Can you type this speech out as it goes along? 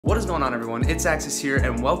What is going on, everyone? It's Axis here,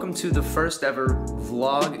 and welcome to the first ever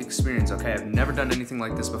vlog experience. Okay, I've never done anything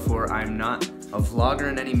like this before. I'm not a vlogger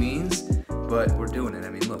in any means, but we're doing it. I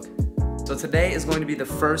mean, look. So today is going to be the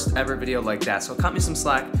first ever video like that, so cut me some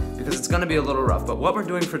slack because it's going to be a little rough. But what we're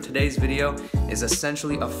doing for today's video is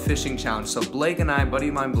essentially a fishing challenge. So Blake and I, buddy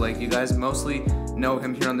of mine Blake, you guys mostly know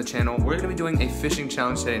him here on the channel. We're going to be doing a fishing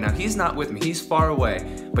challenge today. Now, he's not with me. He's far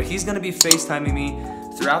away, but he's going to be FaceTiming me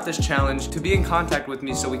throughout this challenge to be in contact with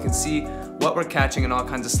me so we can see what we're catching and all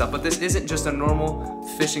kinds of stuff. But this isn't just a normal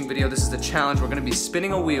fishing video. This is the challenge. We're going to be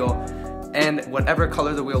spinning a wheel, and whatever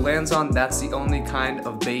color the wheel lands on, that's the only kind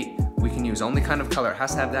of bait we can use. Only kind of color. It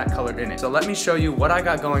has to have that color in it. So let me show you what I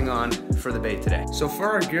got going on for the bait today. So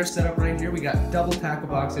for our gear setup right here, we got double tackle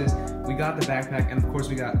boxes, we got the backpack, and of course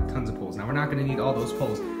we got tons of poles. Now we're not going to need all those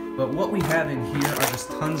poles, but what we have in here are just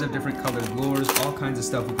tons of different colored lures, all kinds of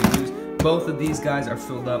stuff we can use. Both of these guys are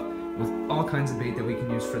filled up with all kinds of bait that we can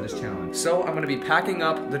use for this challenge. So I'm gonna be packing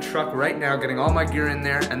up the truck right now, getting all my gear in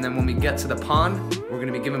there, and then when we get to the pond, we're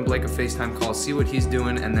gonna be giving Blake a FaceTime call, see what he's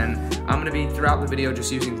doing, and then I'm gonna be throughout the video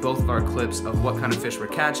just using both of our clips of what kind of fish we're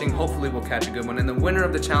catching. Hopefully we'll catch a good one, and the winner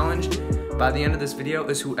of the challenge by the end of this video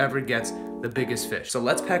is whoever gets the biggest fish. So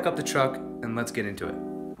let's pack up the truck and let's get into it.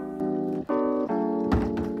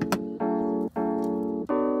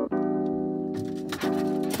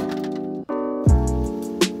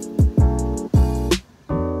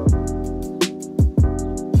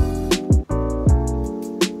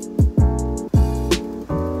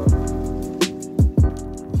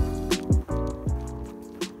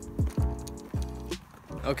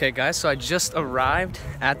 Okay guys, so I just arrived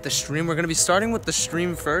at the stream. We're gonna be starting with the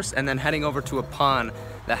stream first and then heading over to a pond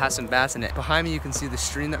that has some bass in it. Behind me you can see the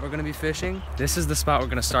stream that we're gonna be fishing. This is the spot we're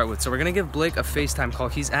gonna start with. So we're gonna give Blake a FaceTime call.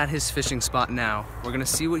 He's at his fishing spot now. We're gonna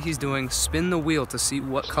see what he's doing, spin the wheel to see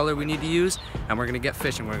what color we need to use, and we're gonna get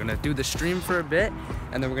fishing. We're gonna do the stream for a bit,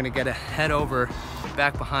 and then we're gonna head over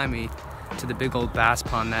back behind me to the big old bass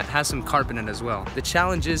pond that has some carp in it as well. The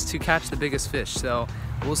challenge is to catch the biggest fish, so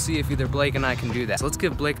we'll see if either Blake and I can do that. So let's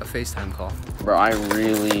give Blake a FaceTime call. Bro, I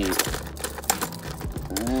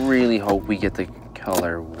really hope we get the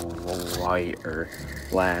color white or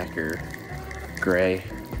black or gray.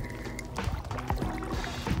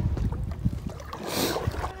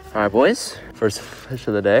 All right, boys, first fish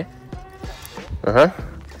of the day.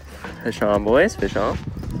 Fish on, boys, fish on.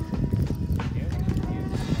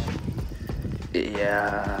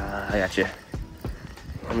 Yeah, I got you.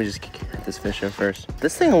 Let me just get this fish in first.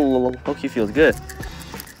 This thing low-key feels good.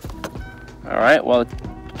 All right, well,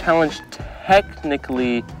 the challenge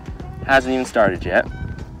technically hasn't even started yet. All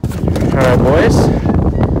right, boys.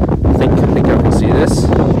 I think I can see this.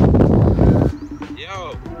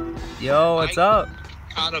 Yo, what's up?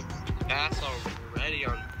 Caught a bass already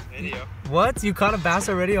on video. What? You caught a bass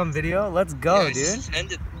already on video? Let's go, yeah, dude.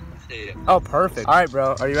 Send it to you. Oh, perfect. All right,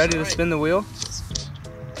 bro. Are you ready to spin the wheel?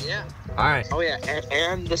 Yeah. All right. Oh yeah,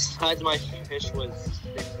 and the size of my fish was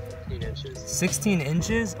 16 inches. 16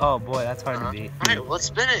 inches? Oh boy, that's hard to beat. All right, let's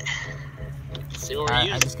spin it. See what we're I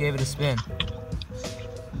using. just gave it a spin.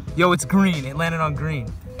 Yo, it's green. It landed on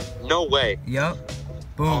green. No way. Yup.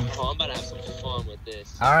 Boom. Oh, I'm about to have some fun with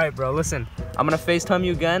this. All right, bro. Listen, I'm gonna FaceTime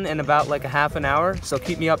you again in about like a half an hour. So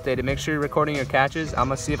keep me updated. Make sure you're recording your catches. I'm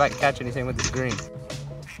gonna see if I can catch anything with this green.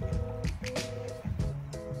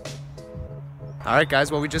 All right,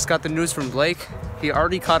 guys. Well, we just got the news from Blake. He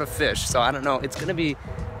already caught a fish. So I don't know. It's gonna be.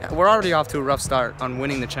 We're already off to a rough start on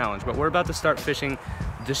winning the challenge, but we're about to start fishing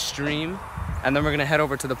the stream, and then we're gonna head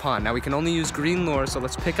over to the pond. Now we can only use green lure, so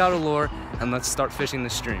let's pick out a lure and let's start fishing the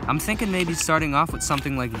stream. I'm thinking maybe starting off with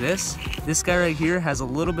something like this. This guy right here has a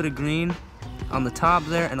little bit of green on the top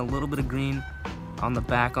there and a little bit of green on the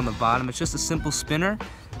back, on the bottom. It's just a simple spinner.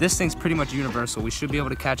 This thing's pretty much universal. We should be able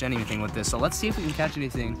to catch anything with this. So let's see if we can catch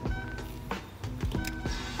anything.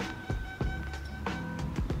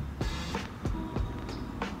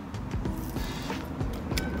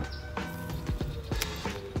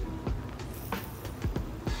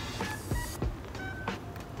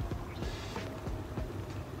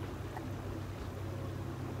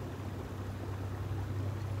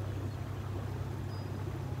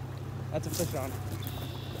 That's a fish on.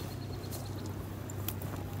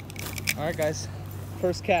 All right, guys.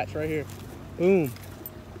 First catch right here. Boom.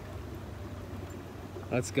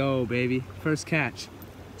 Let's go, baby. First catch.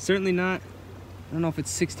 Certainly not, I don't know if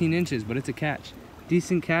it's 16 inches, but it's a catch.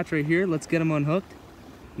 Decent catch right here. Let's get him unhooked.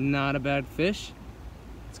 Not a bad fish.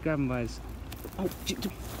 Let's grab him by his... Oh,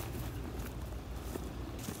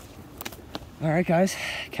 All right, guys,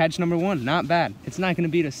 catch number one, not bad. It's not gonna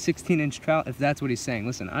beat a 16-inch trout if that's what he's saying.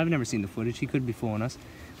 Listen, I've never seen the footage. He could be fooling us.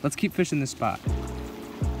 Let's keep fishing this spot.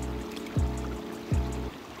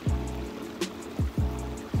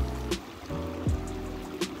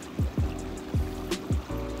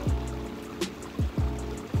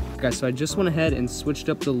 guys, so I just went ahead and switched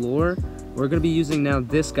up the lure. We're gonna be using now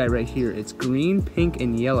this guy right here. It's green, pink,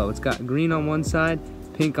 and yellow. It's got green on one side,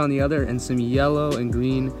 pink on the other, and some yellow and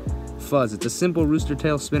green fuzz. It's a simple rooster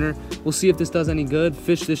tail spinner. We'll see if this does any good,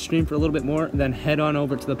 fish this stream for a little bit more, then head on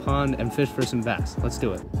over to the pond and fish for some bass. Let's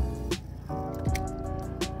do it.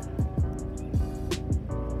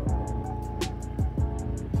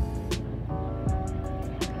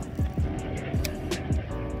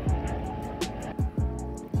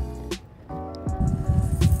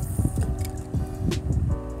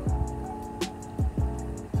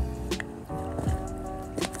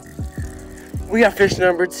 We got fish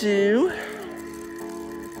number 2.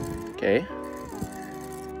 Okay.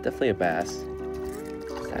 Definitely a bass.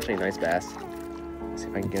 It's actually a nice bass. Let's see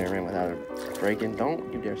if I can get it in without it breaking.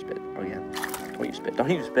 Don't you dare spit. Oh yeah. Don't you spit. Don't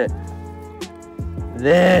you spit.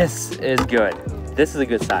 This is good. This is a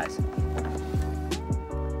good size.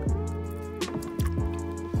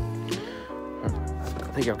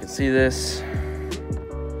 I think y'all can see this.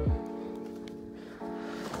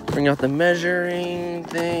 Bring out the measuring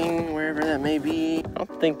thing, wherever that may be. I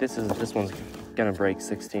don't think this one's gonna break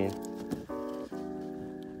 16.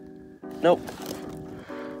 Nope.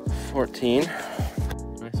 14.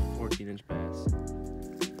 Nice 14-inch bass.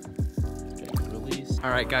 Okay, release. All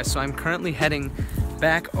right, guys, so I'm currently heading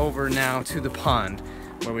back over now to the pond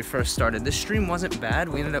where we first started. This stream wasn't bad.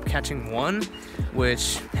 We ended up catching 1,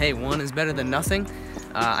 which, hey, 1 is better than nothing.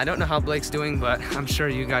 I don't know how Blake's doing, but I'm sure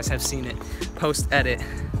you guys have seen it. Post-edit,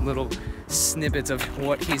 little snippets of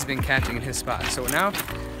what he's been catching in his spot. So now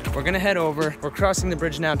we're gonna head over. We're crossing the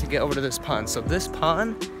bridge now to get over to this pond. So this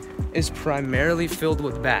pond is primarily filled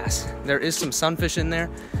with bass. There is some sunfish in there.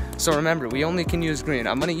 So remember, we only can use green.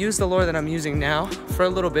 I'm gonna use the lure that I'm using now for a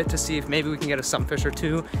little bit to see if maybe we can get a sunfish or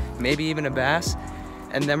 2, maybe even a bass.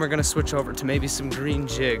 And then we're gonna switch over to maybe some green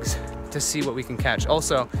jigs to see what we can catch.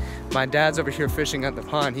 Also, my dad's over here fishing at the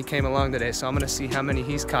pond. He came along today, so I'm gonna see how many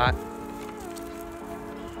he's caught.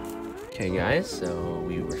 Okay guys, so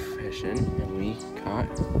we were fishing and we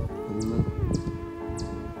caught a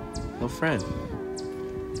little friend.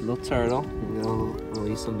 A little turtle. And I'll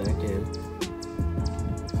release him back in.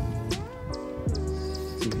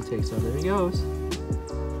 See if he takes off. There he goes.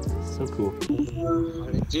 So cool.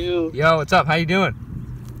 What to do? Yo, what's up? How you doing?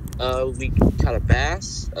 We caught a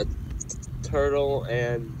bass, a turtle,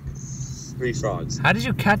 and 3 frogs. How did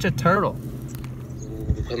you catch a turtle?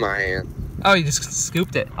 With my hand. Oh, you just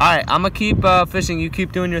scooped it. All right, I'm gonna keep fishing. You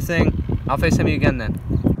keep doing your thing. I'll FaceTime you again then.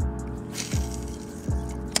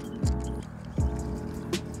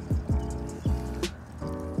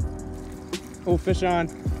 Oh, fish on.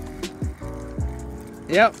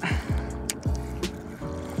 Yep.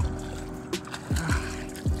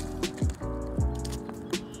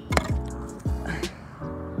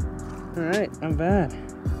 All right, not bad.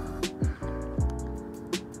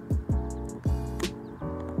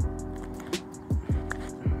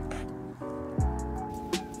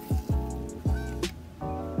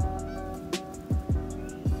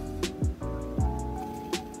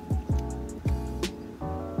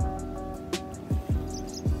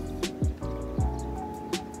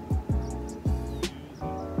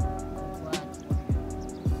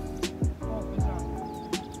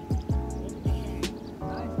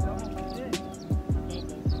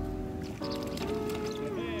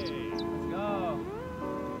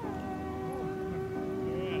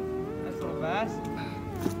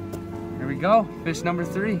 There we go, fish number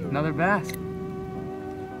 3, another bass.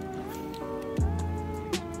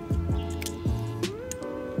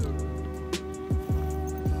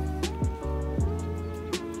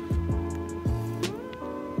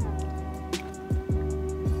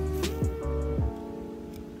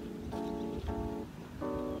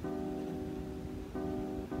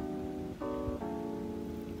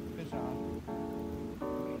 Fish on.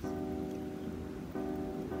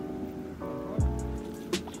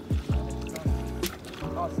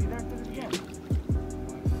 Oh, see there? Did it again.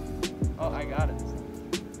 Oh, I got it.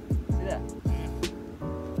 See that?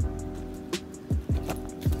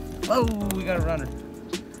 Oh, we got a runner.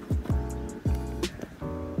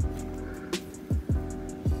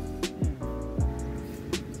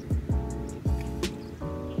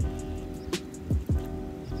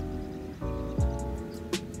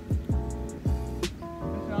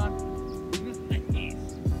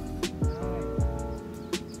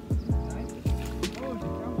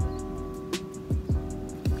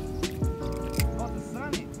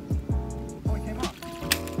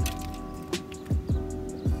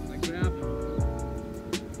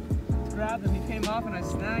 And he came off and I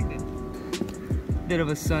snagged it. Bit of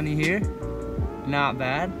a sunny here. Not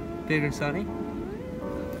bad. Bigger sunny.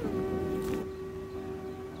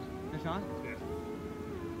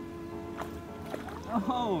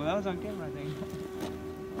 Oh, that was on camera, I think.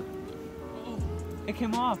 It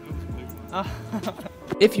came off.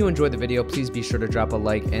 If you enjoyed the video, please be sure to drop a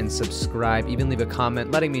like and subscribe. Even leave a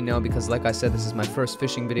comment letting me know, because like I said, this is my first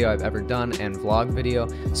fishing video I've ever done and vlog video.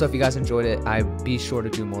 So if you guys enjoyed it, I'd be sure to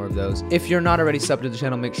do more of those. If you're not already subbed to the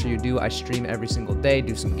channel, make sure you do. I stream every single day,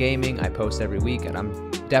 do some gaming, I post every week, and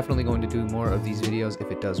I'm definitely going to do more of these videos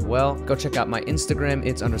if it does well. Go check out my Instagram,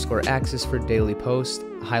 it's _Axis for daily posts,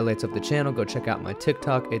 highlights of the channel. Go check out my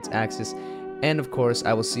TikTok, it's Axis. And of course,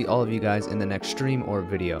 I will see all of you guys in the next stream or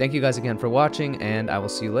video. Thank you guys again for watching, and I will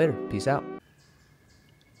see you later. Peace out.